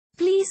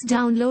Please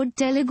download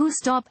Telugu's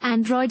top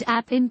Android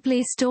app in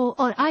Play Store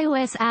or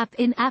iOS app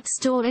in App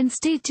Store and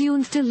stay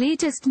tuned to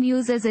latest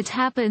news as it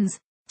happens.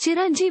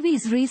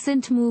 Chiranjeevi's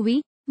recent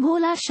movie,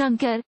 Bholaa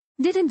Shankar,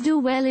 didn't do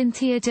well in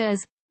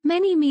theaters.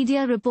 Many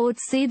media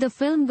reports say the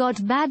film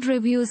got bad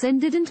reviews and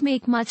didn't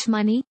make much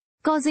money,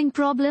 causing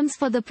problems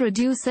for the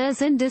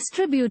producers and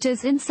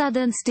distributors in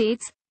southern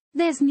states.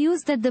 There's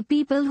news that the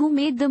people who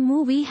made the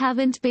movie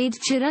haven't paid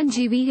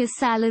Chiranjeevi his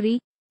salary.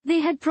 They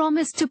had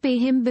promised to pay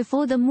him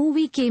before the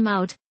movie came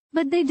out,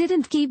 but they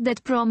didn't keep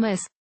that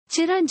promise.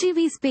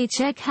 Chiranjeevi's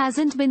paycheck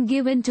hasn't been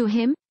given to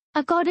him,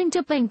 according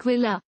to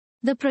Vennela.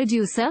 The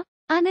producer,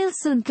 Anil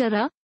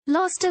Sunkara,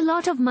 lost a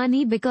lot of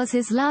money because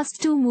his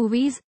last two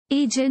movies,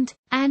 Agent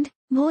and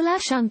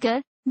Bholaa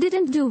Shankar,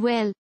 didn't do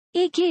well.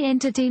 AK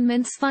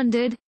Entertainment's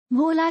funded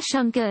Bholaa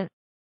Shankar.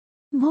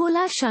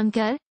 Bholaa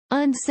Shankar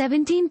earned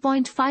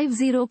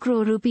 17.50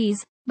 crore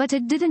rupees, but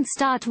it didn't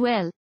start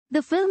well.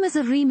 The film is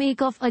a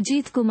remake of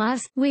Ajit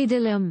Kumar's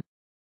Vennela.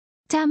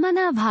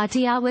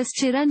 Tamannaah was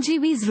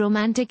Chiranjeevi's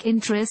romantic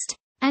interest,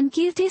 and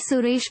Keerthy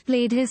Suresh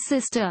played his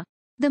sister.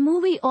 The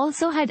movie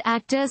also had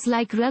actors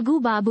like Raghu,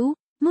 Babu,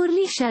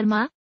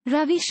 Murali,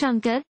 Ravi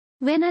Shankar,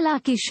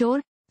 Vennela,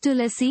 Kishore,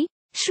 Tulasi,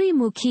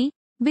 Srimukhi,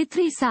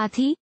 Bitri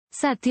Sathi,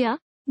 Satya,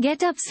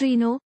 Get Up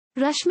Srino,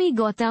 Rashmi,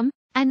 Gautam,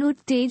 and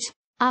Uttej.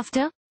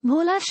 After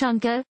Bholaa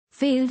Shankar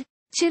failed,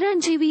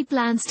 Chiranjeevi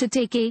plans to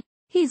take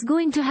He's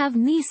going to have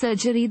knee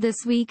surgery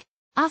this week.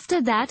 After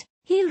that,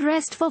 he'll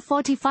rest for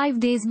 45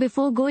 days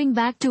before going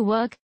back to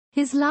work.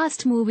 His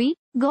last movie,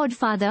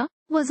 Godfather,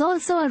 was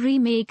also a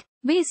remake,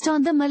 based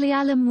on the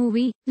Malayalam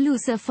movie,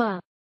 Lucifer.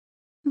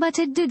 But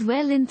it did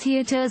well in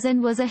theaters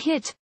and was a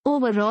hit.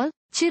 Overall,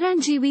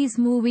 Chiranjeevi's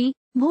movie,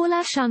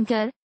 Bholaa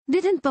Shankar,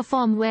 didn't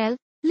perform well,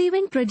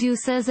 leaving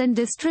producers and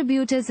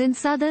distributors in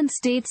southern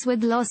states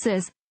with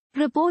losses.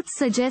 Reports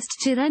suggest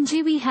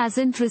Chiranjeevi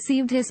hasn't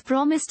received his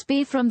promised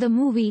pay from the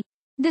movie.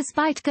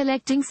 Despite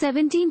collecting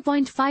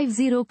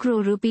 17.50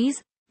 crore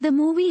rupees, the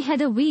movie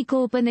had a weak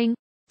opening.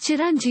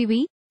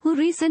 Chiranjeevi, who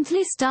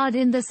recently starred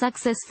in the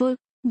successful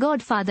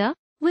Godfather,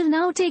 will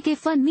now take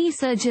a knee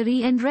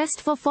surgery and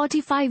rest for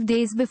 45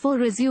 days before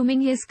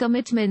resuming his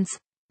commitments.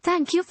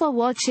 Thank you for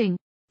watching.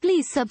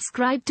 Please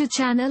subscribe to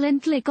channel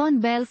and click on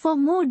bell for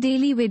more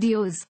daily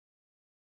videos.